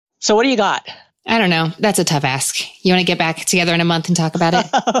So what do you got? I don't know. That's a tough ask. You want to get back together in a month and talk about it?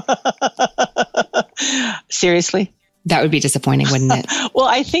 Seriously? That would be disappointing, wouldn't it? Well,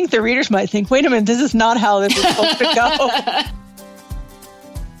 I think the readers might think, wait a minute, this is not how this is supposed to go.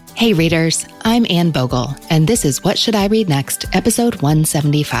 Hey readers, I'm Anne Bogle, and this is What Should I Read Next, episode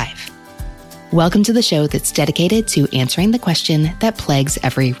 175. Welcome to the show that's dedicated to answering the question that plagues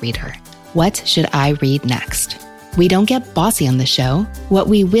every reader. What should I read next? We don't get bossy on the show. What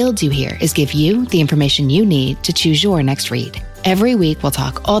we will do here is give you the information you need to choose your next read. Every week, we'll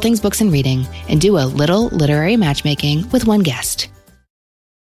talk all things books and reading and do a little literary matchmaking with one guest.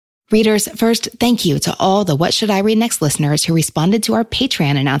 Readers, first, thank you to all the What Should I Read Next listeners who responded to our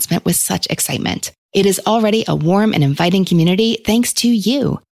Patreon announcement with such excitement. It is already a warm and inviting community thanks to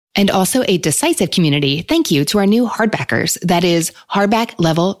you. And also a decisive community thank you to our new hardbackers, that is, hardback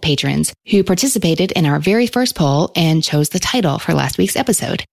level patrons, who participated in our very first poll and chose the title for last week's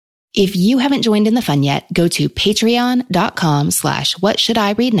episode. If you haven't joined in the fun yet, go to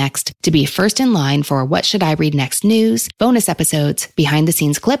patreon.com/whatshouldireadnext to be first in line for What Should I Read Next news, bonus episodes, behind the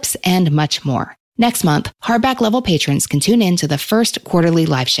scenes clips, and much more. Next month, hardback level patrons can tune in to the first quarterly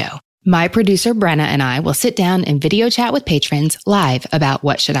live show. My producer, Brenna, and I will sit down and video chat with patrons live about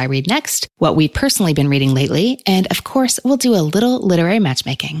what should I read next, what we've personally been reading lately, and of course, we'll do a little literary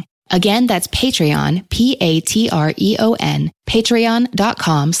matchmaking. Again, that's Patreon, Patreon,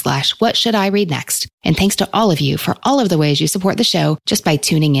 patreon.com/whatshouldireadnext. And thanks to all of you for all of the ways you support the show just by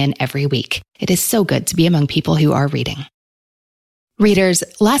tuning in every week. It is so good to be among people who are reading. Readers,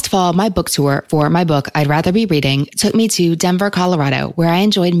 last fall, my book tour for my book, I'd Rather Be Reading, took me to Denver, Colorado, where I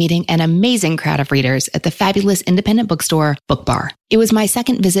enjoyed meeting an amazing crowd of readers at the fabulous independent bookstore, Book Bar. It was my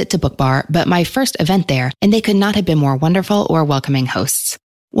second visit to Book Bar, but my first event there, and they could not have been more wonderful or welcoming hosts.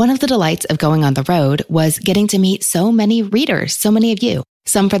 One of the delights of going on the road was getting to meet so many readers, so many of you,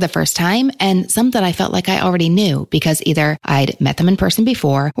 some for the first time, and some that I felt like I already knew because either I'd met them in person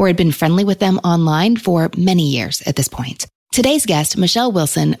before or had been friendly with them online for many years at this point. Today's guest, Michelle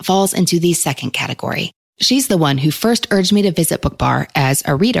Wilson, falls into the second category. She's the one who first urged me to visit Book Bar as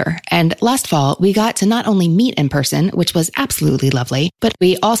a reader, and last fall, we got to not only meet in person, which was absolutely lovely, but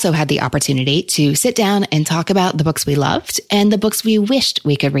we also had the opportunity to sit down and talk about the books we loved and the books we wished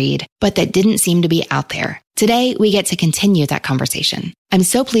we could read, but that didn't seem to be out there. Today, we get to continue that conversation. I'm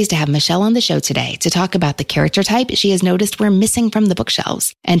so pleased to have Michelle on the show today to talk about the character type she has noticed we're missing from the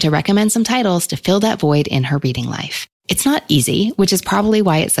bookshelves and to recommend some titles to fill that void in her reading life. It's not easy, which is probably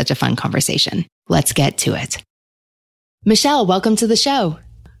why it's such a fun conversation. Let's get to it. Michelle, welcome to the show.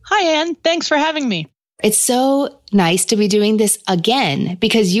 Hi, Anne. Thanks for having me. It's so nice to be doing this again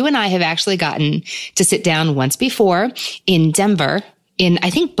because you and I have actually gotten to sit down once before in Denver in, I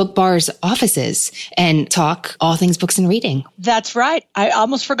think, Book Bar's offices and talk all things books and reading. That's right. I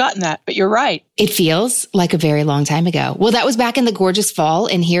almost forgotten that, but you're right. It feels like a very long time ago. Well, that was back in the gorgeous fall,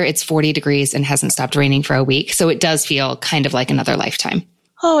 and here it's 40 degrees and hasn't stopped raining for a week. So it does feel kind of like another lifetime.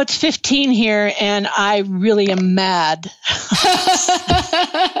 Oh, it's 15 here, and I really am mad.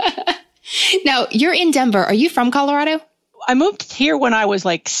 Now, you're in Denver. Are you from Colorado? I moved here when I was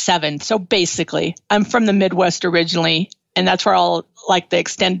like 7. So basically, I'm from the Midwest originally, and that's where all like the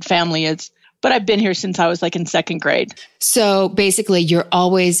extended family is. But I've been here since I was like in 2nd grade. So basically, you're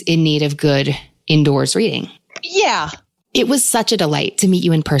always in need of good indoors reading. Yeah. It was such a delight to meet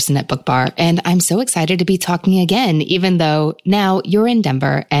you in person at Book Bar, and I'm so excited to be talking again, even though now you're in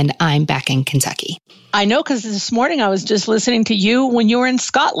Denver and I'm back in Kentucky. I know, because this morning I was just listening to you when you were in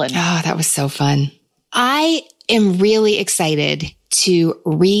Scotland. Oh, that was so fun. I am really excited to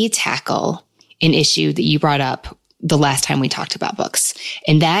re-tackle an issue that you brought up the last time we talked about books,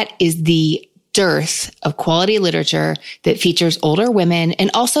 and that is the dearth of quality literature that features older women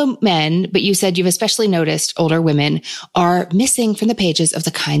and also men, but you said you've especially noticed older women are missing from the pages of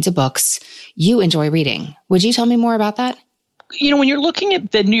the kinds of books you enjoy reading. Would you tell me more about that? You know, when you're looking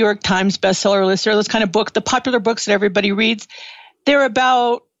at the New York Times bestseller list or those kind of books, the popular books that everybody reads, they're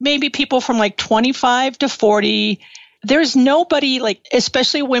about maybe people from like 25 to 40. There's nobody, like,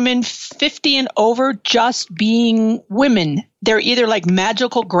 especially women 50 and over, just being women. They're either like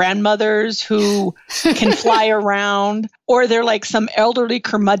magical grandmothers who can fly around, or they're like some elderly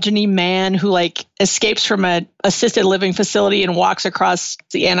curmudgeon-y man who like escapes from an assisted living facility and walks across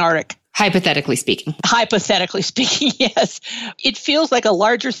the Antarctic. Hypothetically speaking. Hypothetically speaking, yes. It feels like a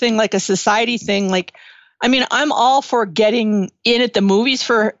larger thing, like a society thing. Like, I mean, I'm all for getting in at the movies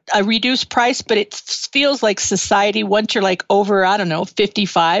for a reduced price, but it feels like society, once you're like over,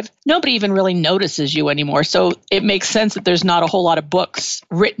 55, nobody even really notices you anymore. So it makes sense that there's not a whole lot of books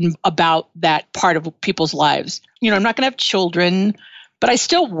written about that part of people's lives. You know, I'm not going to have children. but I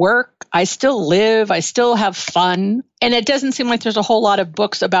still work, I still live, I still have fun. And it doesn't seem like there's a whole lot of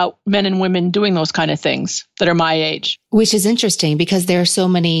books about men and women doing those kind of things that are my age. Which is interesting because there are so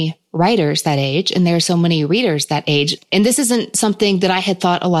many writers that age and there are so many readers that age. And this isn't something that I had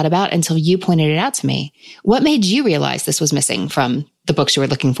thought a lot about until you pointed it out to me. What made you realize this was missing from the books you were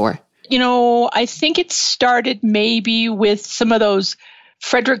looking for? I think it started maybe with some of those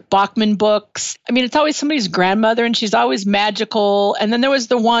Frederick Bachman books. I mean, it's always somebody's grandmother and she's always magical. And then there was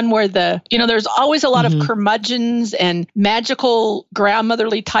the one where there's always a lot of curmudgeons and magical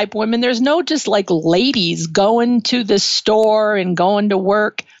grandmotherly type women. There's no just like ladies going to the store and going to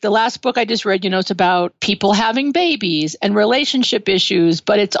work. The last book I just read, it's about people having babies and relationship issues,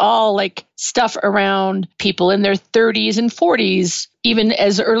 but it's all like stuff around people in their 30s and 40s, even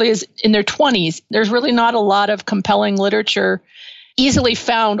as early as in their 20s. There's really not a lot of compelling literature easily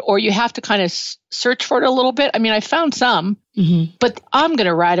found, or you have to kind of search for it a little bit. I mean, I found some, but I'm going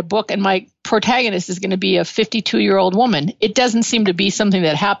to write a book and my protagonist is going to be a 52-year-old woman. It doesn't seem to be something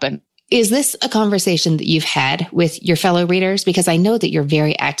that happened. Is this a conversation that you've had with your fellow readers? Because I know that you're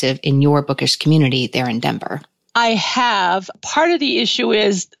very active in your bookish community there in Denver. I have. Part of the issue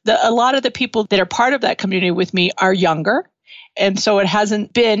is that a lot of the people that are part of that community with me are younger. And so it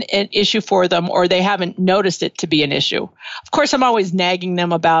hasn't been an issue for them, or they haven't noticed it to be an issue. Of course, I'm always nagging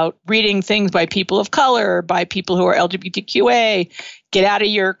them about reading things by people of color, by people who are LGBTQA, get out of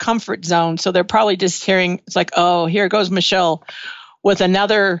your comfort zone. So they're probably just hearing, it's like, oh, here goes Michelle with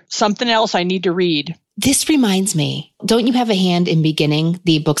another something else I need to read. This reminds me, don't you have a hand in beginning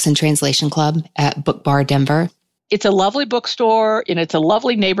the Books and Translation Club at Book Bar Denver? It's a lovely bookstore and it's a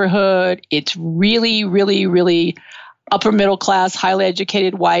lovely neighborhood. It's really, really, really upper middle class, highly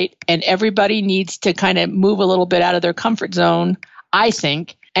educated white, and everybody needs to kind of move a little bit out of their comfort zone, I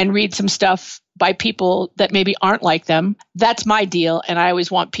think, and read some stuff by people that maybe aren't like them. That's my deal. And I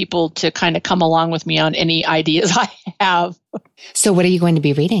always want people to kind of come along with me on any ideas I have. So what are you going to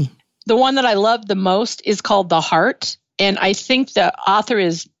be reading? The one that I love the most is called The Heart. And I think the author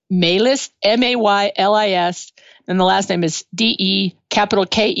is Maylis, Maylis, and the last name is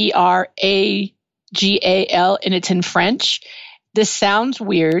Kergal, and it's in French. This sounds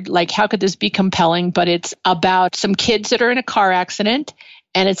weird. Like, how could this be compelling? But it's about some kids that are in a car accident,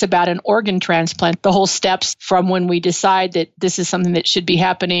 and it's about an organ transplant. The whole steps from when we decide that this is something that should be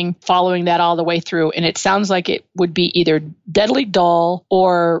happening, following that all the way through. And it sounds like it would be either deadly dull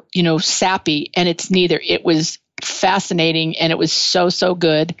or, sappy. And it's neither. It was fascinating, and it was so, so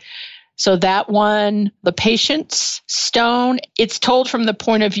good. So that one, The Patience Stone, it's told from the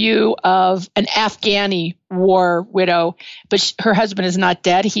point of view of an Afghani war widow, but her husband is not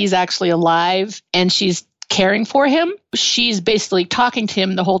dead. He's actually alive, and she's caring for him. She's basically talking to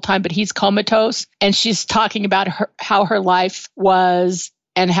him the whole time, but he's comatose, and she's talking about how her life was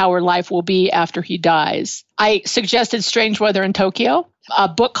and how her life will be after he dies. I suggested Strange Weather in Tokyo, a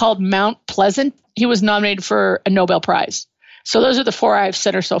book called Mount Pleasant. He was nominated for a Nobel Prize. So those are the 4 I've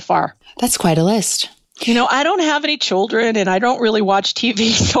sent her so far. That's quite a list. I don't have any children and I don't really watch TV,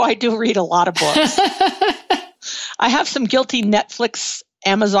 so I do read a lot of books. I have some guilty Netflix,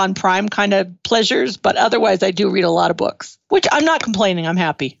 Amazon Prime kind of pleasures, but otherwise I do read a lot of books, which I'm not complaining. I'm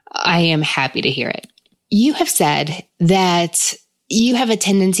happy. I am happy to hear it. You have said that you have a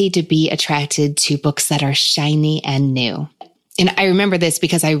tendency to be attracted to books that are shiny and new. And I remember this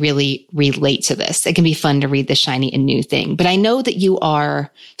because I really relate to this. It can be fun to read the shiny and new thing, but I know that you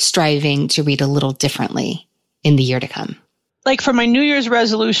are striving to read a little differently in the year to come. Like for my New Year's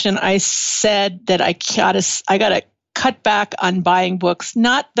resolution, I said that I gotta cut back on buying books.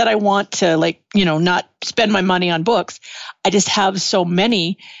 Not that I want to not spend my money on books. I just have so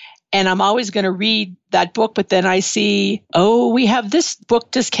many. And I'm always going to read that book, but then I see, we have this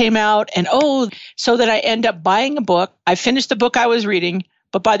book just came out, and so that I end up buying a book. I finished the book I was reading,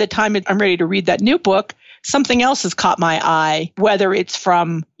 but by the time I'm ready to read that new book, something else has caught my eye, whether it's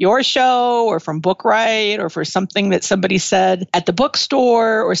from your show or from BookRight or for something that somebody said at the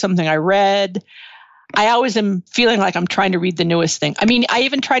bookstore or something I read. I always am feeling like I'm trying to read the newest thing. I mean, I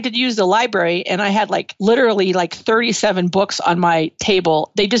even tried to use the library and I had literally 37 books on my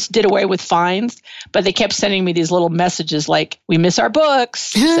table. They just did away with fines, but they kept sending me these little messages like, we miss our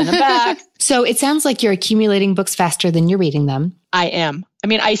books, send them back. So it sounds like you're accumulating books faster than you're reading them. I am. I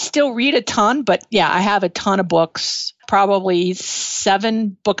mean, I still read a ton, but yeah, I have a ton of books, probably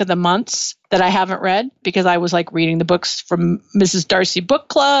 7 book of the months that I haven't read because I was reading the books from Mrs. Darcy Book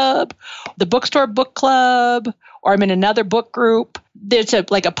Club, the Bookstore Book Club, or I'm in another book group. There's a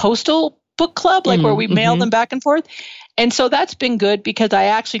postal book club, where we mail them back and forth. And so that's been good because I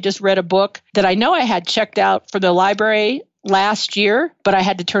actually just read a book that I know I had checked out for the library last year, but I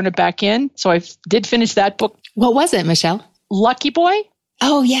had to turn it back in. So I did finish that book. What was it, Michelle? Lucky Boy.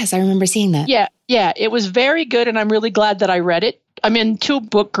 Oh, yes. I remember seeing that. Yeah. It was very good. And I'm really glad that I read it. I'm in 2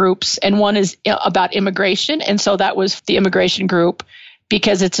 book groups, and one is about immigration. And so that was the immigration group,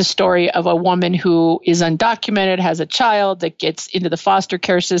 because it's a story of a woman who is undocumented, has a child that gets into the foster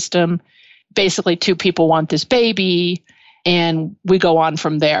care system. Basically, 2 people want this baby, and we go on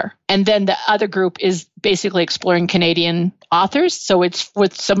from there. And then the other group is basically exploring Canadian authors. So it's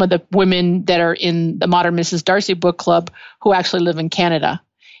with some of the women that are in the Modern Mrs. Darcy book club who actually live in Canada.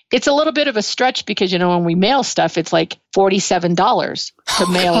 It's a little bit of a stretch because, when we mail stuff, it's like $47 to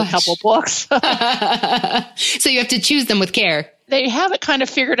mail a couple books. So you have to choose them with care. They have it kind of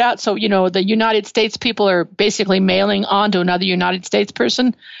figured out. So, the United States people are basically mailing on to another United States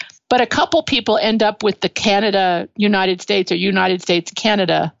person. But a couple people end up with the Canada-United States or United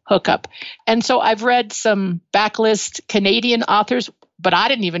States-Canada hookup. And so I've read some backlist Canadian authors, but I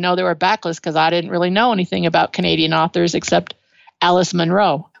didn't even know they were backlist because I didn't really know anything about Canadian authors except Alice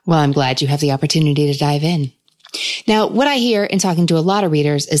Munro. Well, I'm glad you have the opportunity to dive in. Now, what I hear in talking to a lot of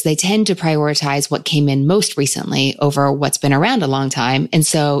readers is they tend to prioritize what came in most recently over what's been around a long time. And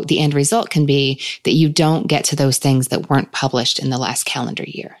so the end result can be that you don't get to those things that weren't published in the last calendar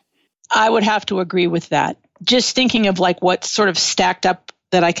year. I would have to agree with that. Just thinking of what's sort of stacked up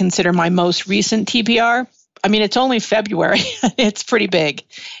that I consider my most recent TBR. I mean, it's only February. It's pretty big.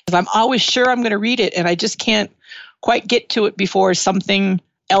 I'm always sure I'm going to read it, and I just can't quite get to it before something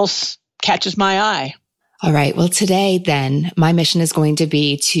else catches my eye. All right. Well, today then, my mission is going to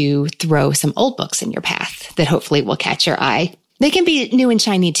be to throw some old books in your path that hopefully will catch your eye. They can be new and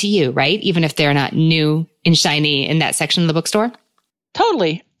shiny to you, right? Even if they're not new and shiny in that section of the bookstore.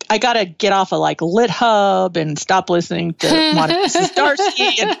 Totally. I got to get off of LitHub and stop listening to Mrs.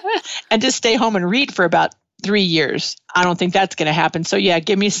 Darcy and just stay home and read for about 3 years. I don't think that's going to happen. So yeah,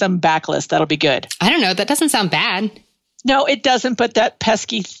 give me some backlist. That'll be good. I don't know. That doesn't sound bad. No, it doesn't. But that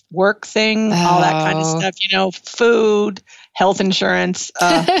pesky work thing, all that kind of stuff, food, health insurance,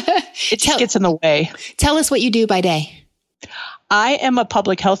 it just gets in the way. Tell us what you do by day. I am a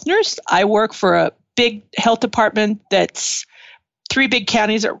public health nurse. I work for a big health department that's 3 big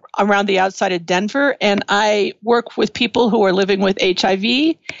counties around the outside of Denver. And I work with people who are living with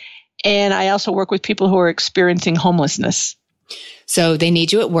HIV. And I also work with people who are experiencing homelessness. So they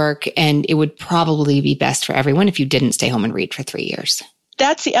need you at work, and it would probably be best for everyone if you didn't stay home and read for 3 years.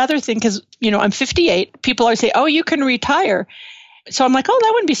 That's the other thing, because, I'm 58. People always say, oh, you can retire. So I'm like, oh,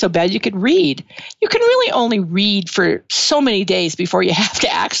 that wouldn't be so bad. You could read. You can really only read for so many days before you have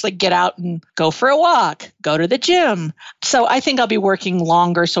to actually get out and go for a walk, go to the gym. So I think I'll be working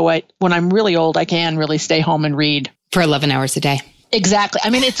longer. So when I'm really old, I can really stay home and read. For 11 hours a day. Exactly. I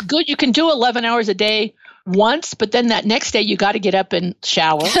mean, it's good. You can do 11 hours a day once, but then that next day you got to get up and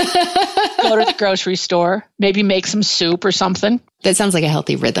shower, go to the grocery store, maybe make some soup or something. That sounds like a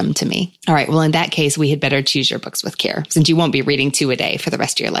healthy rhythm to me. All right. Well, in that case, we had better choose your books with care, since you won't be reading 2 a day for the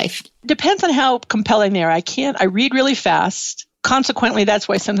rest of your life. Depends on how compelling they are. I read really fast. Consequently, that's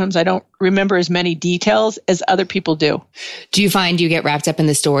why sometimes I don't remember as many details as other people do. Do you find you get wrapped up in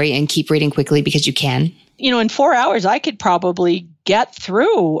the story and keep reading quickly because you can? In 4 hours, I could probably get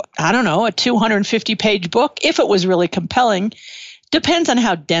through, a 250-page book if it was really compelling. Depends on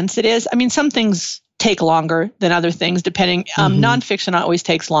how dense it is. I mean, some things take longer than other things, depending. Nonfiction always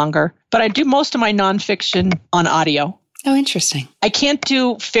takes longer, but I do most of my nonfiction on audio. Oh, interesting. I can't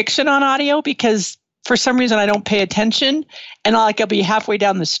do fiction on audio because for some reason I don't pay attention, and I'll be halfway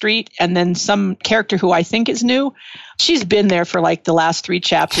down the street, and then some character who I think is new, she's been there for the last 3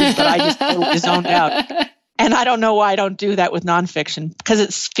 chapters, but I just totally zoned out. And I don't know why I don't do that with nonfiction, because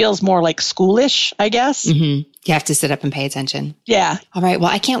it feels more like schoolish, I guess. Mm-hmm. You have to sit up and pay attention. Yeah. All right.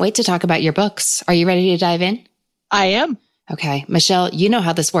 Well, I can't wait to talk about your books. Are you ready to dive in? I am. Okay. Michelle, you know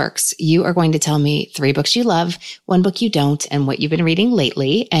how this works. You are going to tell me 3 books you love, 1 book you don't, and what you've been reading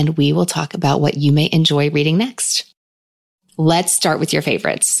lately, and we will talk about what you may enjoy reading next. Let's start with your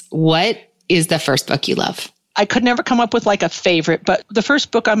favorites. What is the first book you love? I could never come up with a favorite, but the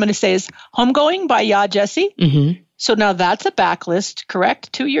first book I'm going to say is Homegoing by Yaa Gyasi. Mm-hmm. So now that's a backlist,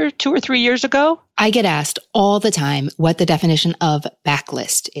 correct? 2 or 3 years ago? I get asked all the time what the definition of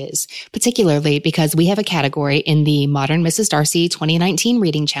backlist is, particularly because we have a category in the Modern Mrs. Darcy 2019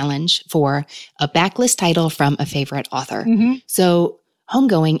 Reading Challenge for a backlist title from a favorite author. Mm-hmm. So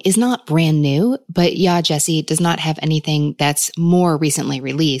Homegoing is not brand new, but Yaa Gyasi does not have anything that's more recently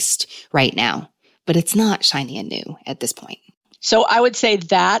released right now. But it's not shiny and new at this point. So I would say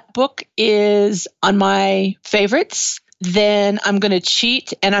that book is on my favorites. Then I'm going to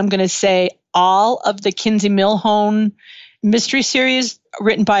cheat and I'm going to say all of the Kinsey Millhone mystery series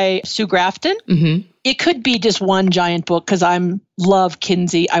written by Sue Grafton. Mm-hmm. It could be just one giant book because love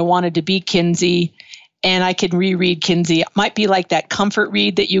Kinsey. I wanted to be Kinsey. And I can reread Kinsey. It might be like that comfort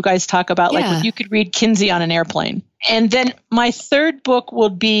read that you guys talk about. Yeah. Like you could read Kinsey on an airplane. And then my third book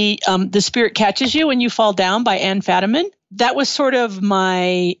will be The Spirit Catches You When You Fall Down by Anne Fadiman. That was sort of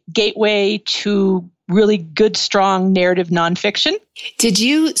my gateway to really good, strong narrative nonfiction. Did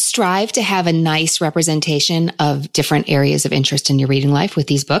you strive to have a nice representation of different areas of interest in your reading life with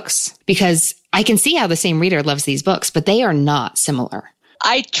these books? Because I can see how the same reader loves these books, but they are not similar.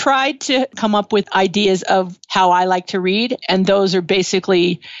 I tried to come up with ideas of how I like to read, and those are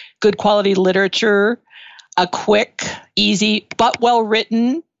basically good quality literature, a quick, easy, but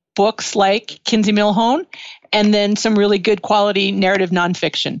well-written books like Kinsey Millhone, and then some really good quality narrative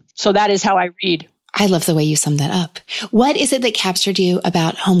nonfiction. So that is how I read. I love the way you sum that up. What is it that captured you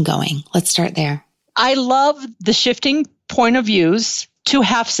about Homegoing? Let's start there. I love the shifting point of views, two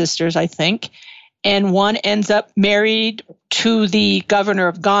half-sisters, I think. And one ends up married to the governor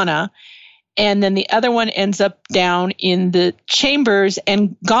of Ghana. And then the other one ends up down in the chambers.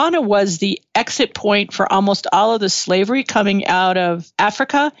 And Ghana was the exit point for almost all of the slavery coming out of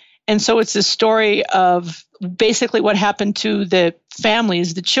Africa. And so it's a story of basically what happened to the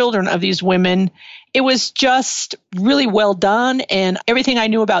families, the children of these women. It was just really well done. And everything I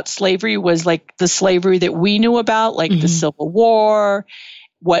knew about slavery was like the slavery that we knew about, like the Civil War,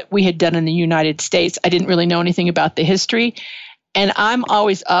 what we had done in the United States. I didn't really know anything about the history. And I'm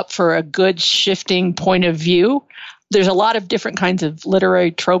always up for a good shifting point of view. There's a lot of different kinds of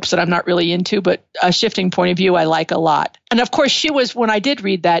literary tropes that I'm not really into, but a shifting point of view I like a lot. And of course, when I did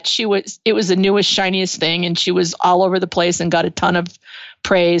read that, it was the newest, shiniest thing, and she was all over the place and got a ton of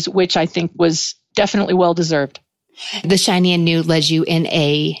praise, which I think was definitely well-deserved. The shiny and new led you in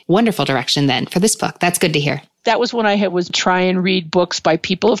a wonderful direction then for this book. That's good to hear. That was when I was try and read books by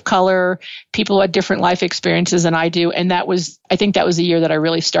people of color, people who had different life experiences than I do. And I think that was the year that I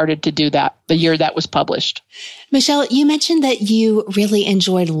really started to do that, the year that was published. Michelle, you mentioned that you really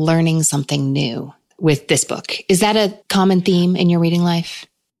enjoyed learning something new with this book. Is that a common theme in your reading life?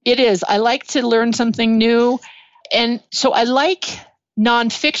 It is. I like to learn something new. And so I like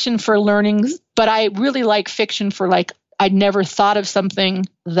nonfiction for learning, but I really like fiction for I'd never thought of something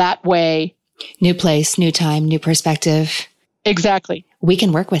that way. New place, new time, new perspective. Exactly. We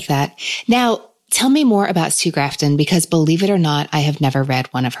can work with that. Now, tell me more about Sue Grafton, because believe it or not, I have never read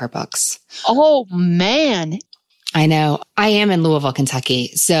one of her books. Oh, man. I know. I am in Louisville, Kentucky.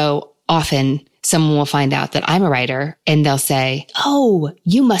 So often someone will find out that I'm a writer and they'll say, oh,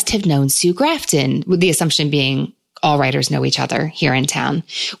 you must have known Sue Grafton, with the assumption being all writers know each other here in town,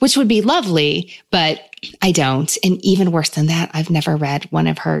 which would be lovely, but I don't. And even worse than that, I've never read one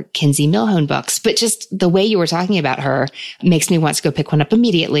of her Kinsey Millhone books, but just the way you were talking about her makes me want to go pick one up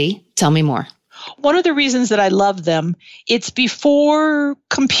immediately. Tell me more. One of the reasons that I love them, it's before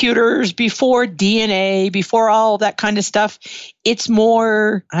computers, before DNA, before all that kind of stuff. It's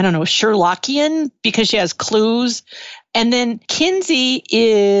more, I don't know, Sherlockian because she has clues. And then Kinsey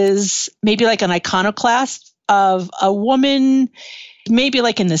is maybe like an iconoclast of a woman, maybe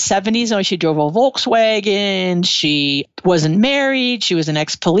like in the 70s. Oh, she drove a Volkswagen. She wasn't married. She was an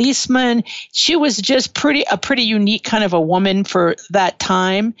ex-policeman. She was just a pretty unique kind of a woman for that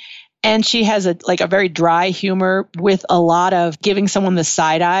time. And she has a very dry humor with a lot of giving someone the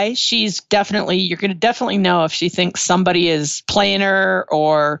side eye. You're going to definitely know if she thinks somebody is playing her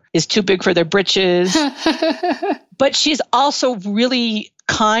or is too big for their britches. But she's also really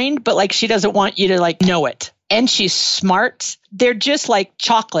kind, but she doesn't want you to know it. And she's smart. They're just like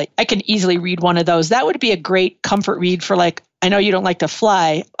chocolate. I can easily read one of those. That would be a great comfort read for I know you don't like to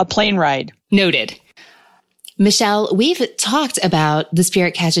fly, a plane ride. Noted. Michelle, we've talked about The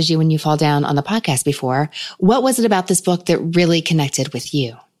Spirit Catches You When You Fall Down on the podcast before. What was it about this book that really connected with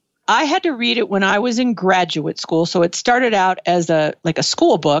you? I had to read it when I was in graduate school. So it started out as a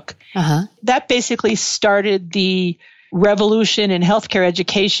school book. Uh-huh. That basically started the revolution in healthcare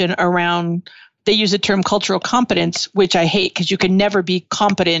education around, they use the term cultural competence, which I hate because you can never be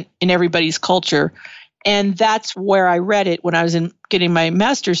competent in everybody's culture. And that's where I read it when I was getting my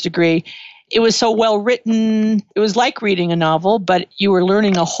master's degree. It was so well written. It was like reading a novel, but you were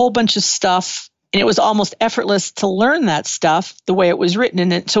learning a whole bunch of stuff. And it was almost effortless to learn that stuff the way it was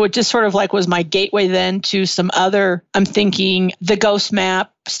written. And so it just sort of was my gateway then to some other, I'm thinking The Ghost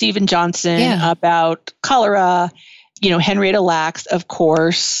Map, Stephen Johnson, about cholera, Henrietta Lacks, of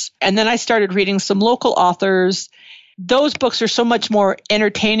course. And then I started reading some local authors. Those books are so much more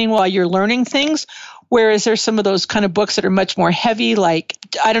entertaining while you're learning things. Whereas there's some of those kind of books that are much more heavy, I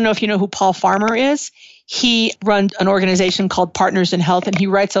don't know if you know who Paul Farmer is. He runs an organization called Partners in Health, and he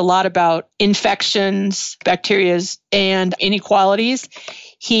writes a lot about infections, bacteria, and inequalities.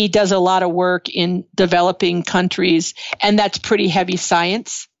 He does a lot of work in developing countries, and that's pretty heavy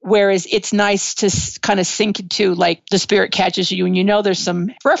science. Whereas it's nice to kind of sink into, like, The Spirit Catches You, and you know there's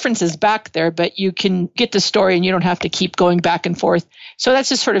some references back there, but you can get the story and you don't have to keep going back and forth. So that's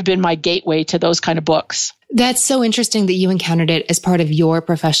just sort of been my gateway to those kind of books. That's so interesting that you encountered it as part of your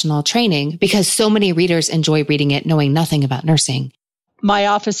professional training, because so many readers enjoy reading it knowing nothing about nursing. My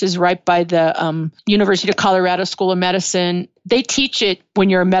office is right by the University of Colorado School of Medicine. They teach it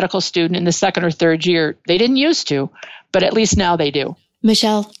when you're a medical student in the second or third year. They didn't used to, but at least now they do.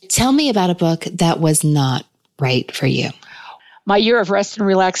 Michelle, tell me about a book that was not right for you. My Year of Rest and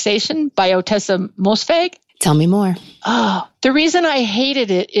Relaxation by Ottessa Moshfegh. Tell me more. Oh, the reason I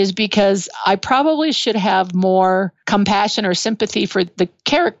hated it is because I probably should have more compassion or sympathy for the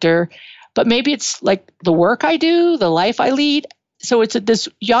character, but maybe it's like the work I do, the life I lead. So it's this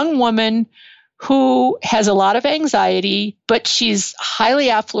young woman who has a lot of anxiety, but she's highly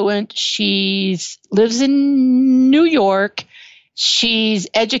affluent. She lives in New York. She's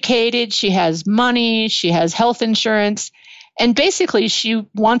educated. She has money. She has health insurance. And basically, she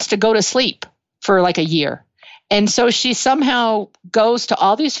wants to go to sleep for like a year. And so she somehow goes to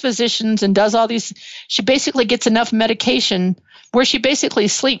all these physicians and does all these. She basically gets enough medication where she basically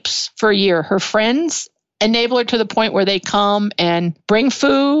sleeps for a year. Her friends enable her to the point where they come and bring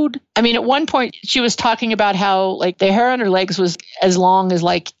food. I mean, at one point, she was talking about how, like, the hair on her legs was as long as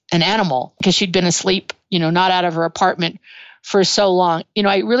like an animal because she'd been asleep, not out of her apartment for so long.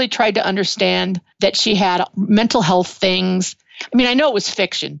 I really tried to understand that she had mental health things. I mean, I know it was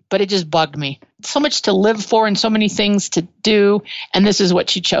fiction, but it just bugged me. So much to live for and so many things to do, and this is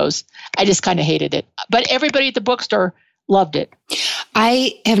what she chose. I just kind of hated it. But everybody at the bookstore loved it.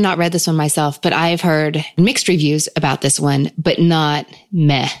 I have not read this one myself, but I've heard mixed reviews about this one, but not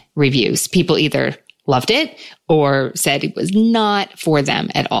meh reviews. People either loved it or said it was not for them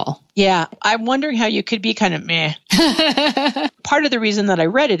at all. Yeah, I'm wondering how you could be kind of meh. Part of the reason that I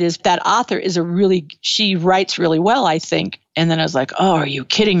read it is that author is she writes really well, I think. And then I was like, oh, are you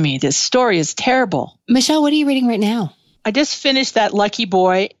kidding me? This story is terrible. Michelle, what are you reading right now? I just finished that Lucky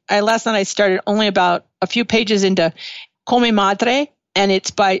Boy. Last night I started only about a few pages into Come Madre, and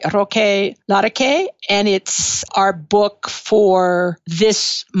it's by Roque Larraque, and it's our book for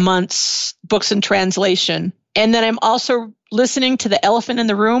this month's Books in Translation. And then I'm also listening to The Elephant in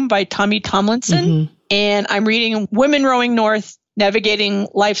the Room by Tommy Tomlinson, and I'm reading Women Rowing North, Navigating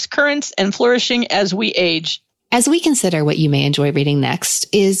Life's Currents and Flourishing as We Age. As we consider what you may enjoy reading next,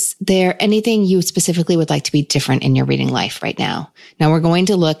 is there anything you specifically would like to be different in your reading life right now? Now, we're going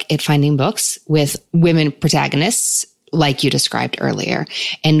to look at finding books with women protagonists, like you described earlier.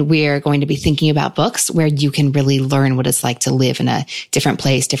 And we're going to be thinking about books where you can really learn what it's like to live in a different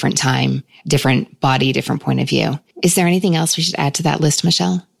place, different time, different body, different point of view. Is there anything else we should add to that list,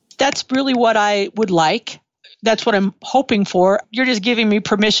 Michelle? That's really what I would like. That's what I'm hoping for. You're just giving me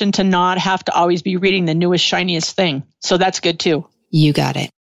permission to not have to always be reading the newest, shiniest thing. So that's good too. You got it.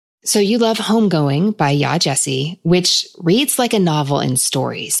 So you love Homegoing by Ya Jesse, which reads like a novel in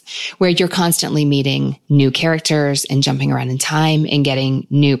stories, where you're constantly meeting new characters and jumping around in time and getting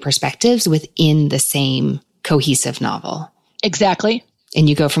new perspectives within the same cohesive novel. Exactly. And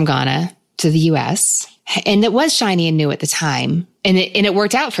you go from Ghana to the US, and it was shiny and new at the time, and it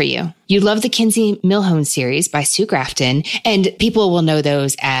worked out for you. You love the Kinsey Millhone series by Sue Grafton, and people will know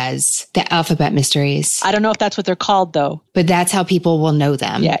those as the Alphabet Mysteries. I don't know if that's what they're called, though. But that's how people will know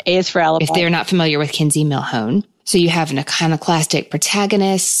them. Yeah, A is for alibi. If they're not familiar with Kinsey Millhone. So you have an iconoclastic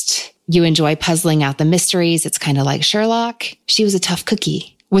protagonist. You enjoy puzzling out the mysteries. It's kind of like Sherlock. She was a tough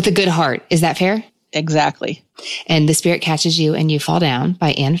cookie with a good heart. Is that fair? Exactly. And The Spirit Catches You and You Fall Down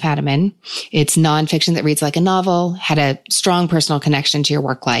by Anne Fadiman. It's nonfiction that reads like a novel, had a strong personal connection to your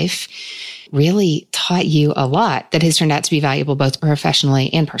work life, really taught you a lot that has turned out to be valuable both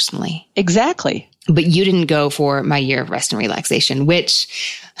professionally and personally. Exactly. But you didn't go for My Year of Rest and Relaxation,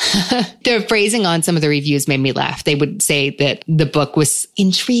 which the phrasing on some of the reviews made me laugh. They would say that the book was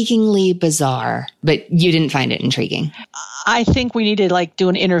intriguingly bizarre, but you didn't find it intriguing. I think we need to do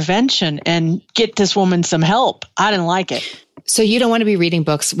an intervention and get this woman some help. I didn't like it. So you don't want to be reading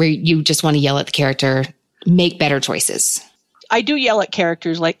books where you just want to yell at the character, make better choices. I do yell at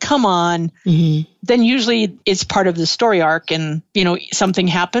characters like, come on. Mm-hmm. Then usually it's part of the story arc and, something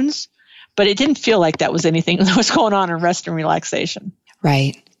happens. But it didn't feel like that was anything that was going on in Rest and Relaxation.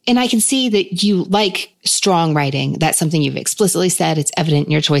 Right. And I can see that you like strong writing. That's something you've explicitly said. It's evident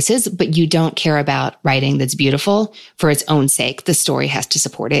in your choices, but you don't care about writing that's beautiful for its own sake. The story has to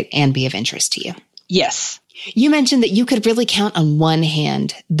support it and be of interest to you. Yes. You mentioned that you could really count on one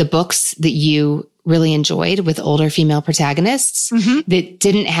hand the books that you really enjoyed with older female protagonists that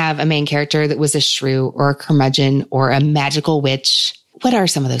didn't have a main character that was a shrew or a curmudgeon or a magical witch. What are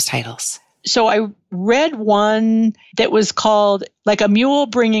some of those titles? So I read one that was called Like a Mule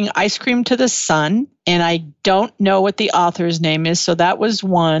Bringing Ice Cream to the Sun, and I don't know what the author's name is. So that was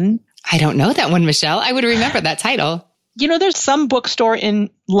one. I don't know that one, Michelle. I would remember that title. You know, there's some bookstore in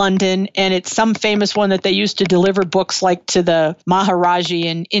London, and it's some famous one that they used to deliver books like to the Maharaji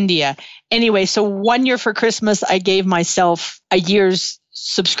in India. Anyway, so one year for Christmas, I gave myself a year's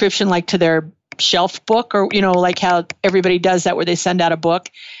subscription, like to their shelf book, or, you know, like how everybody does that where they send out a book.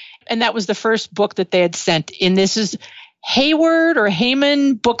 And that was the first book that they had sent. And this is Hayward or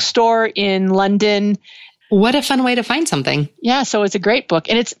Heyman bookstore in London. What a fun way to find something. Yeah, so it's a great book.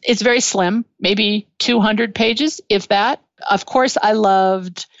 And it's very slim, maybe 200 pages, if that. Of course, I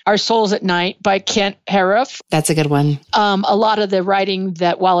loved Our Souls at Night by Kent Haruf. That's a good one. A lot of the writing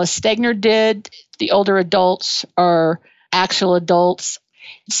that Wallace Stegner did, the older adults are actual adults.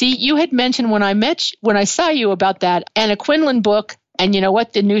 See, you had mentioned when I saw you about that Anna Quindlen book, and you know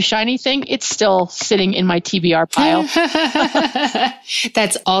what? The new shiny thing, it's still sitting in my TBR pile.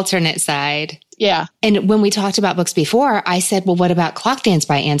 That's alternate side. Yeah. And when we talked about books before, I said, well, what about Clock Dance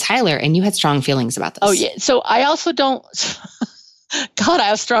by Ann Tyler? And you had strong feelings about this. Oh, yeah. So I also don't, God, I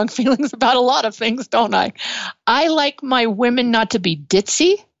have strong feelings about a lot of things, don't I? I like my women not to be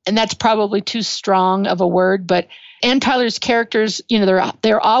ditzy, and that's probably too strong of a word, but Ann Tyler's characters, you know,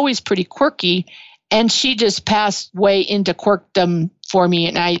 they're always pretty quirky, and she just passed way into quirkdom for me,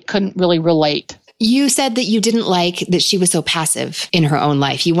 and I couldn't really relate. You said that you didn't like that she was so passive in her own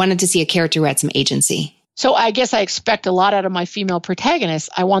life. You wanted to see a character who had some agency. So I guess I expect a lot out of my female protagonists.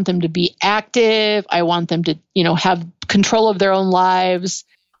 I want them to be active. I want them to, you know, have control of their own lives.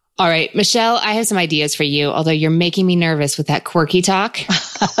 All right, Michelle, I have some ideas for you, although you're making me nervous with that quirky talk.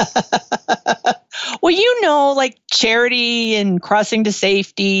 Well, you know, like Charity and Crossing to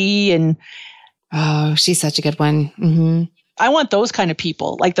Safety and... Oh, she's such a good one. Mm-hmm. I want those kind of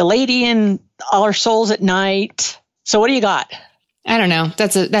people, like the lady in Our Souls at Night. So what do you got? I don't know.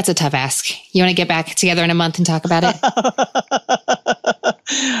 That's a tough ask. You want to get back together in a month and talk about it?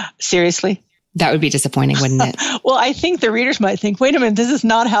 Seriously? That would be disappointing, wouldn't it? Well, I think the readers might think, wait a minute, this is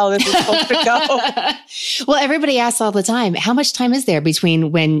not how this is supposed to go. Well, everybody asks all the time, how much time is there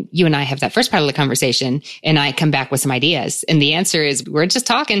between when you and I have that first part of the conversation and I come back with some ideas? And the answer is, we're just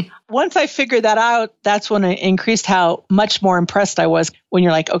talking. Once I figured that out, that's when it increased how much more impressed I was when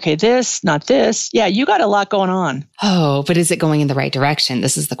you're like, okay, this, not this. Yeah, you got a lot going on. Oh, but is it going in the right direction?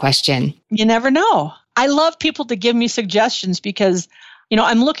 This is the question. You never know. I love people to give me suggestions because, you know,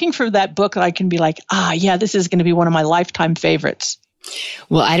 I'm looking for that book that I can be like, yeah, this is going to be one of my lifetime favorites.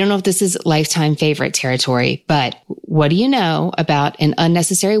 Well, I don't know if this is lifetime favorite territory, but what do you know about An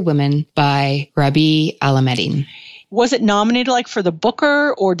Unnecessary Woman by Rabi Alameddine? Was it nominated like for the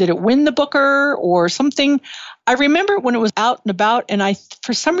Booker, or did it win the Booker or something? I remember when it was out and about, and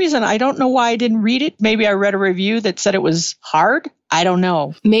for some reason, I don't know why I didn't read it. Maybe I read a review that said it was hard. I don't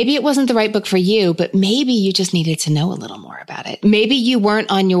know. Maybe it wasn't the right book for you, but maybe you just needed to know a little more about it. Maybe you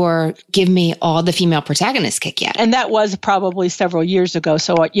weren't on your give me all the female protagonists kick yet. And that was probably several years ago.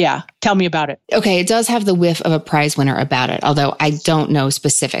 So yeah, tell me about it. Okay, it does have the whiff of a prize winner about it, although I don't know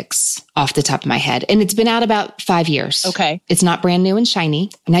specifics off the top of my head. And it's been out about 5 years. Okay. It's not brand new and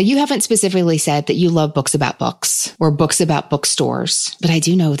shiny. Now, you haven't specifically said that you love books about books or books about bookstores, but I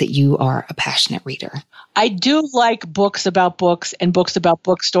do know that you are a passionate reader. I do like books about books and books about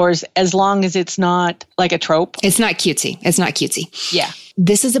bookstores as long as it's not like a trope. It's not cutesy. It's not cutesy. Yeah.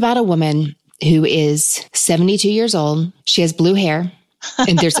 This is about a woman who is 72 years old. She has blue hair.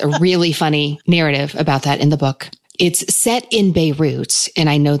 And there's a really funny narrative about that in the book. It's set in Beirut, and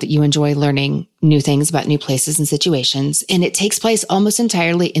I know that you enjoy learning new things about new places and situations. And it takes place almost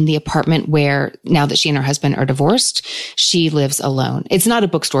entirely in the apartment where, now that she and her husband are divorced, she lives alone. It's not a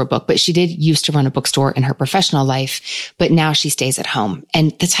bookstore book, but she did used to run a bookstore in her professional life, but now she stays at home.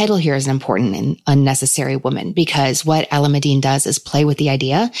 And the title here is important, An Unnecessary Woman, because what Alameddine does is play with the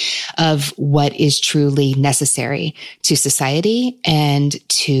idea of what is truly necessary to society and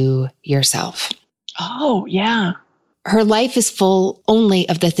to yourself. Oh, yeah. her life is full only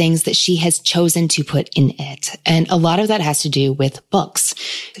of the things that she has chosen to put in it. And a lot of that has to do with books.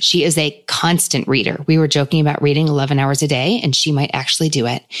 She is a constant reader. We were joking about reading 11 hours a day, and she might actually do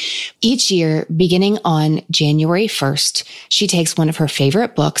it. Each year, beginning on January 1st, she takes one of her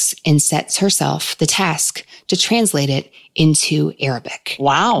favorite books and sets herself the task to translate it into Arabic.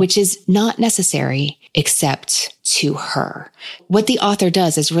 Wow. Which is not necessary except to her. What the author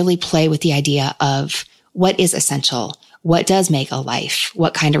does is really play with the idea of what is essential? What does make a life?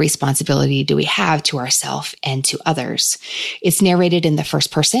 What kind of responsibility do we have to ourselves and to others? It's narrated in the first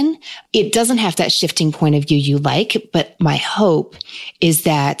person. It doesn't have that shifting point of view you like, but my hope is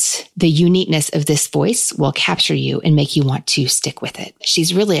that the uniqueness of this voice will capture you and make you want to stick with it.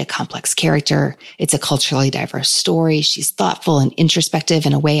 She's really a complex character. It's a culturally diverse story. She's thoughtful and introspective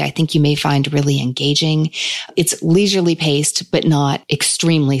in a way I think you may find really engaging. It's leisurely paced, but not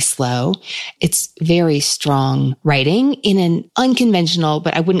extremely slow. It's very strong writing in an unconventional,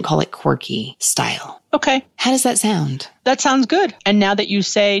 but I wouldn't call it quirky style. Okay. How does that sound? That sounds good. And now that you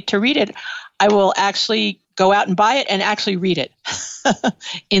say to read it, I will actually go out and buy it and actually read it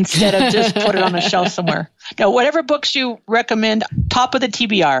instead of just put it on a shelf somewhere. Now, whatever books you recommend, top of the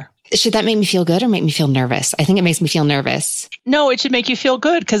TBR. Should that make me feel good or make me feel nervous? I think it makes me feel nervous. No, it should make you feel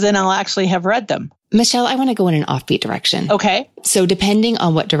good because then I'll actually have read them. Michelle, I want to go in an offbeat direction. Okay. So depending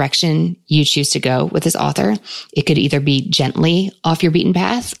on what direction you choose to go with this author, it could either be gently off your beaten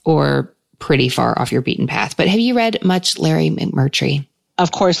path or pretty far off your beaten path. But have you read much Larry McMurtry?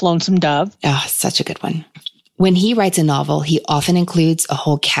 Of course, Lonesome Dove. Oh, such a good one. When he writes a novel, he often includes a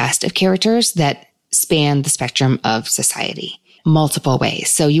whole cast of characters that span the spectrum of society, multiple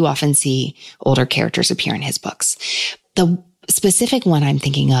ways. So you often see older characters appear in his books. The specific one I'm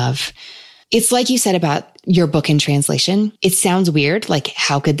thinking of, it's like you said about your book in translation. It sounds weird, like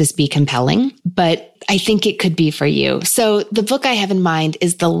how could this be compelling? But I think it could be for you. So the book I have in mind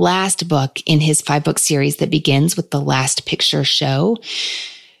is the last book in his 5-book series that begins with The Last Picture Show.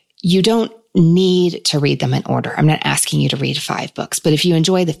 You don't need to read them in order. I'm not asking you to read 5 books, but if you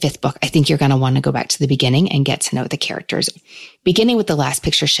enjoy the 5th book, I think you're going to want to go back to the beginning and get to know the characters. Beginning with The Last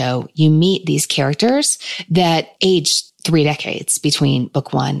Picture Show, you meet these characters that age 3 decades between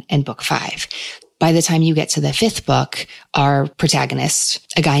book 1 and book 5. By the time you get to the 5th book, our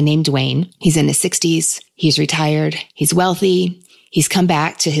protagonist, a guy named Dwayne, he's in his 60s. He's retired. He's wealthy. He's come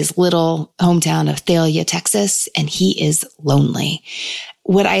back to his little hometown of Thalia, Texas, and he is lonely.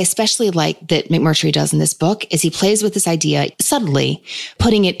 What I especially like that McMurtry does in this book is he plays with this idea subtly,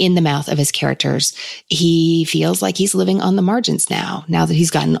 putting it in the mouth of his characters. He feels like he's living on the margins now. Now that he's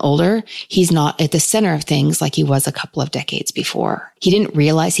gotten older, he's not at the center of things like he was a couple of decades before. He didn't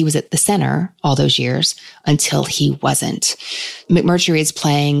realize he was at the center all those years until he wasn't. McMurtry is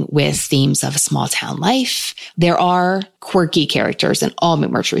playing with themes of small town life. There are quirky characters in all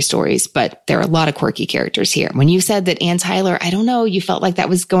McMurtry stories, but there are a lot of quirky characters here. When you said that Ann Tyler, I don't know, you felt like that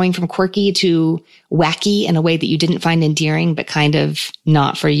was going from quirky to wacky in a way that you didn't find endearing, but kind of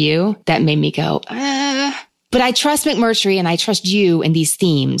not for you. That made me go, But I trust McMurtry and I trust you in these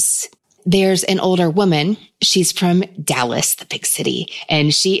themes. There's an older woman. She's from Dallas, the big city,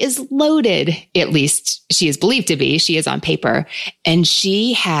 and she is loaded. At least she is believed to be. She is on paper. And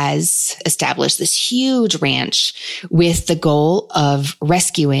she has established this huge ranch with the goal of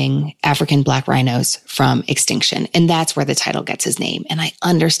rescuing African black rhinos from extinction. And that's where the title gets his name. And I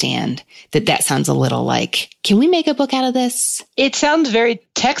understand that that sounds a little like, can we make a book out of this? It sounds very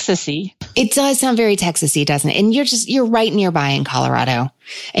Texas-y. It does sound very Texas-y, doesn't it? And you're right nearby in Colorado.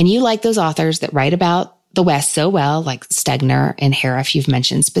 And you like those authors that write about the West so well, like Stegner and Harif, you've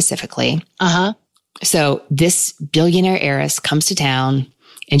mentioned specifically. Uh-huh. So this billionaire heiress comes to town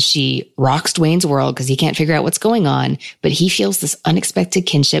and she rocks Dwayne's world because he can't figure out what's going on, but he feels this unexpected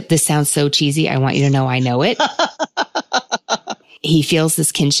kinship. This sounds so cheesy. I want you to know I know it. He feels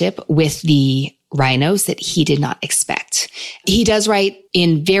this kinship with the rhinos that he did not expect. He does write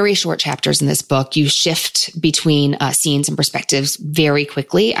in very short chapters in this book. You shift between scenes and perspectives very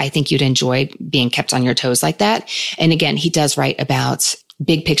quickly. I think you'd enjoy being kept on your toes like that. And again, he does write about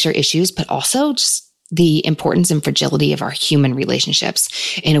big picture issues, but also just the importance and fragility of our human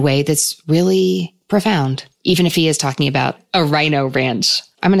relationships in a way that's really profound, even if he is talking about a rhino ranch.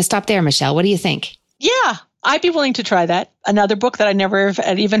 I'm going to stop there, Michelle. What do you think? Yeah. I'd be willing to try that. Another book that I never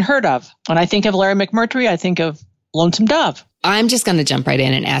had even heard of. When I think of Larry McMurtry, I think of Lonesome Dove. I'm just going to jump right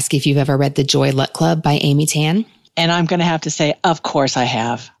in and ask if you've ever read The Joy Luck Club by Amy Tan. And I'm going to have to say, of course I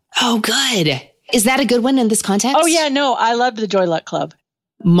have. Oh, good. Is that a good one in this context? Oh, yeah. No, I loved The Joy Luck Club.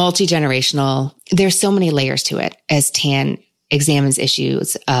 Multi-generational. There's so many layers to it as Tan examines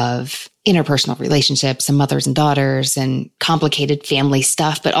issues of interpersonal relationships and mothers and daughters and complicated family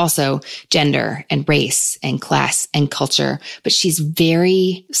stuff, but also gender and race and class and culture. But she's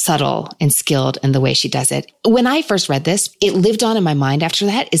very subtle and skilled in the way she does it. When I first read this, it lived on in my mind after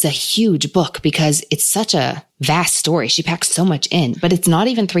that is a huge book because it's such a vast story. She packs so much in, but it's not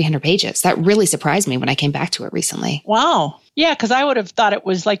even 300 pages. That really surprised me when I came back to it recently. Wow. Yeah, because I would have thought it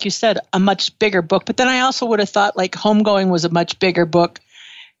was, like you said, a much bigger book. But then I also would have thought like Homegoing was a much bigger book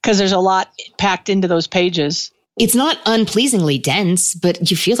because there's a lot packed into those pages. It's not unpleasingly dense, but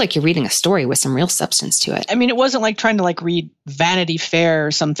you feel like you're reading a story with some real substance to it. I mean, it wasn't like trying to like read Vanity Fair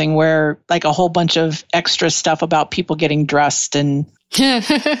or something where like a whole bunch of extra stuff about people getting dressed and...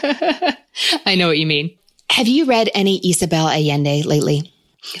 I know what you mean. Have you read any Isabel Allende lately?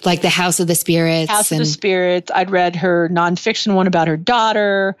 Like The House of the Spirits? House of the Spirits. I'd read her nonfiction one about her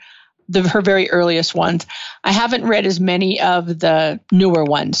daughter, her very earliest ones. I haven't read as many of the newer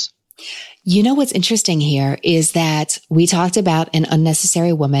ones. You know what's interesting here is that we talked about An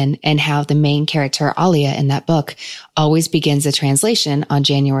Unnecessary Woman and how the main character, Alia, in that book always begins a translation on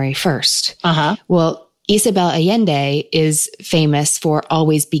January 1st. Uh-huh. Well, Isabel Allende is famous for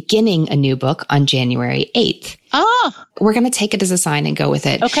always beginning a new book on January 8th. Ah, We're going to take it as a sign and go with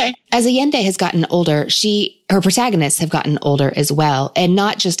it. okay. As Allende has gotten older, her protagonists have gotten older as well, and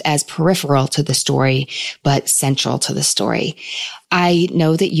not just as peripheral to the story, but central to the story. I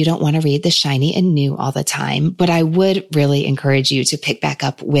know that you don't want to read the shiny and new all the time, but I would really encourage you to pick back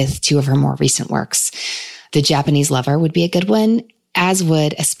up with two of her more recent works. The Japanese Lover would be a good one, as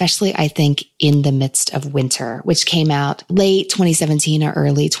would, especially, I think, In the Midst of Winter, which came out late 2017 or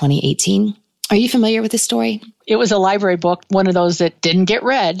early 2018. Are you familiar with this story? It was a library book, one of those that didn't get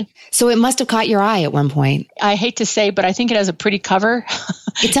read. So it must have caught your eye at one point. I hate to say, but I think it has a pretty cover.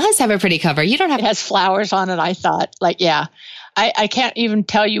 It does have a pretty cover. You don't have... It has flowers on it, I thought. Like, yeah. I can't even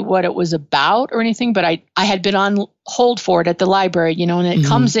tell you what it was about or anything, but I had been on hold for it at the library, and it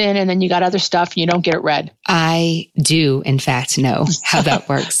comes in and then you got other stuff and you don't get it read. I do, in fact, know how that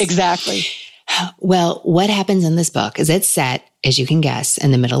works. Exactly. Well, what happens in this book is it's set, as you can guess,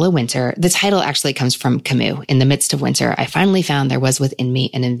 in the middle of winter. The title actually comes from Camus. In the midst of winter, I finally found there was within me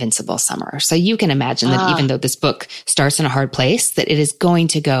an invincible summer. So you can imagine that even though this book starts in a hard place, that it is going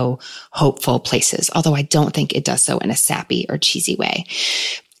to go hopeful places, although I don't think it does so in a sappy or cheesy way.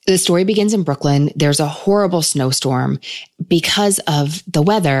 The story begins in Brooklyn. There's a horrible snowstorm. Because of the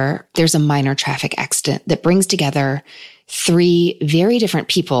weather, there's a minor traffic accident that brings together three very different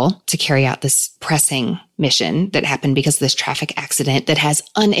people to carry out this pressing mission that happened because of this traffic accident that has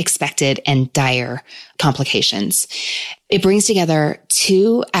unexpected and dire complications. It brings together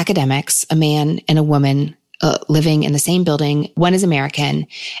two academics, a man and a woman, living in the same building. One is American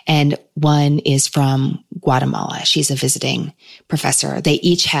and one is from Guatemala. She's a visiting professor. They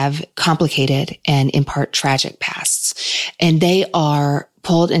each have complicated and in part tragic pasts, and they are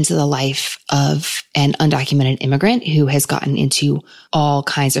pulled into the life of an undocumented immigrant who has gotten into all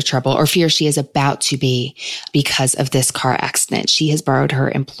kinds of trouble or fears she is about to be because of this car accident. She has borrowed her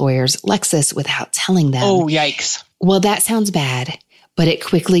employer's Lexus without telling them. Oh, yikes. Well, that sounds bad, but it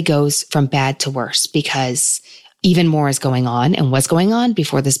quickly goes from bad to worse because even more is going on and was going on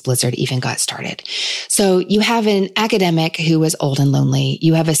before this blizzard even got started. So you have an academic who is old and lonely.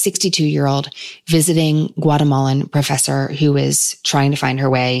 You have a 62-year-old visiting Guatemalan professor who is trying to find her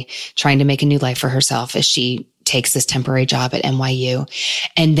way, trying to make a new life for herself as she takes this temporary job at NYU.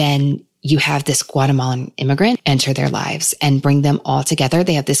 And then you have this Guatemalan immigrant enter their lives and bring them all together.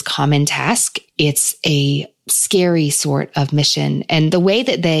 They have this common task. It's a scary sort of mission. And the way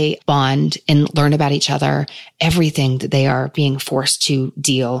that they bond and learn about each other, everything that they are being forced to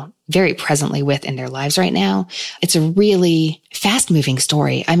deal very presently with in their lives right now, it's a really fast-moving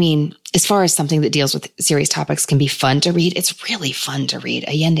story. I mean, as far as something that deals with serious topics can be fun to read, it's really fun to read.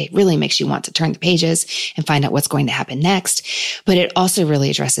 Allende really makes you want to turn the pages and find out what's going to happen next. But it also really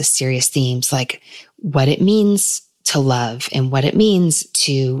addresses serious themes like what it means to love and what it means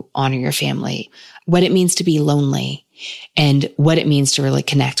to honor your family, what it means to be lonely, and what it means to really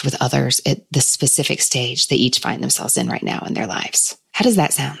connect with others at the specific stage they each find themselves in right now in their lives. How does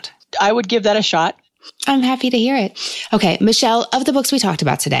that sound? I would give that a shot. I'm happy to hear it. Okay, Michelle, of the books we talked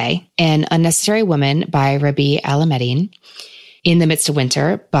about today, An Unnecessary Woman by Rabi Alameddine, In the Midst of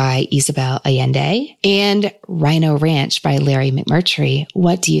Winter by Isabel Allende, and Rhino Ranch by Larry McMurtry,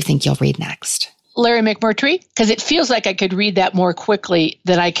 what do you think you'll read next? Larry McMurtry, because it feels like I could read that more quickly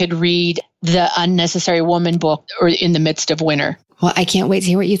than I could read the Unnecessary Woman book or In the Midst of Winter. Well, I can't wait to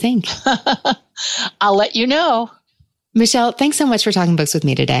hear what you think. I'll let you know. Michelle, thanks so much for talking books with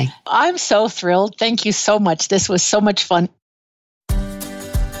me today. I'm so thrilled. Thank you so much. This was so much fun.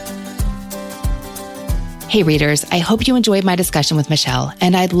 Hey readers, I hope you enjoyed my discussion with Michelle,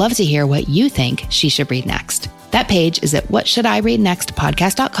 and I'd love to hear what you think she should read next. That page is at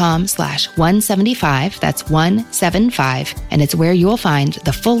whatshouldireadnextpodcast.com/175. That's 175. And it's where you will find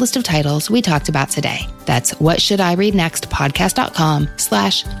the full list of titles we talked about today. That's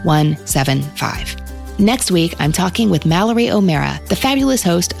whatshouldireadnextpodcast.com/175. Next week, I'm talking with Mallory O'Mara, the fabulous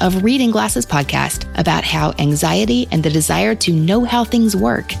host of Reading Glasses podcast, about how anxiety and the desire to know how things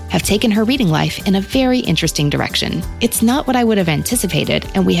work have taken her reading life in a very interesting direction. It's not what I would have anticipated,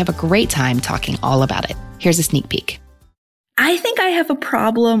 and we have a great time talking all about it. Here's a sneak peek. I think I have a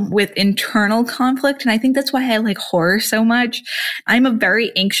problem with internal conflict, and I think that's why I like horror so much. I'm a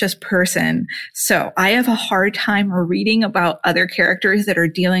very anxious person, so I have a hard time reading about other characters that are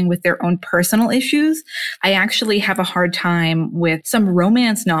dealing with their own personal issues. I actually have a hard time with some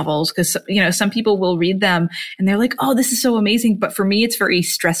romance novels because, some people will read them and they're like, oh, this is so amazing. But for me, it's very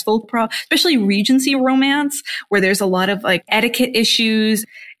stressful, especially Regency romance, where there's a lot of like etiquette issues.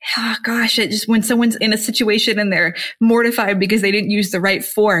 Oh gosh, it just, when someone's in a situation and they're mortified because they didn't use the right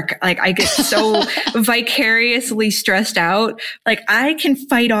fork, like I get so vicariously stressed out. Like I can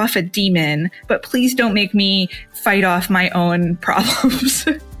fight off a demon, but please don't make me fight off my own problems.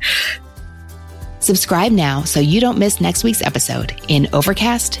 Subscribe now so you don't miss next week's episode in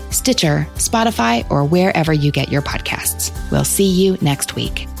Overcast, Stitcher, Spotify, or wherever you get your podcasts. We'll see you next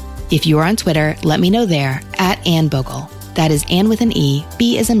week. If you are on Twitter, let me know there at Anne Bogel. That is Anne with an E,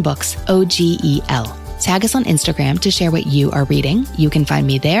 B as in books, OGEL. Tag us on Instagram to share what you are reading. You can find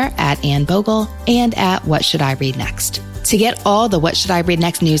me there at Anne Bogel and at What Should I Read Next. To get all the What Should I Read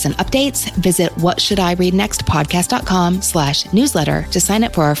Next news and updates, visit whatshouldireadnextpodcast.com/newsletter to sign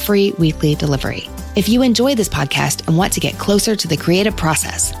up for our free weekly delivery. If you enjoy this podcast and want to get closer to the creative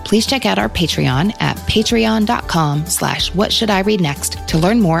process, please check out our Patreon at patreon.com/whatshouldireadnext to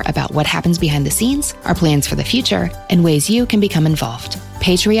learn more about what happens behind the scenes, our plans for the future, and ways you can become involved.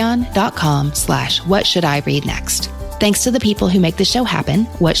 Patreon.com/whatshouldireadnext. Thanks to the people who make the show happen.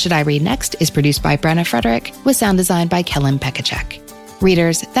 What Should I Read Next is produced by Brenna Frederick with sound design by Kellen Pekacek.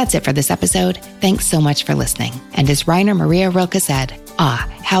 Readers, that's it for this episode. Thanks so much for listening. And as Rainer Maria Rilke said,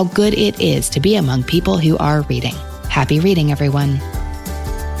 how good it is to be among people who are reading. Happy reading, everyone.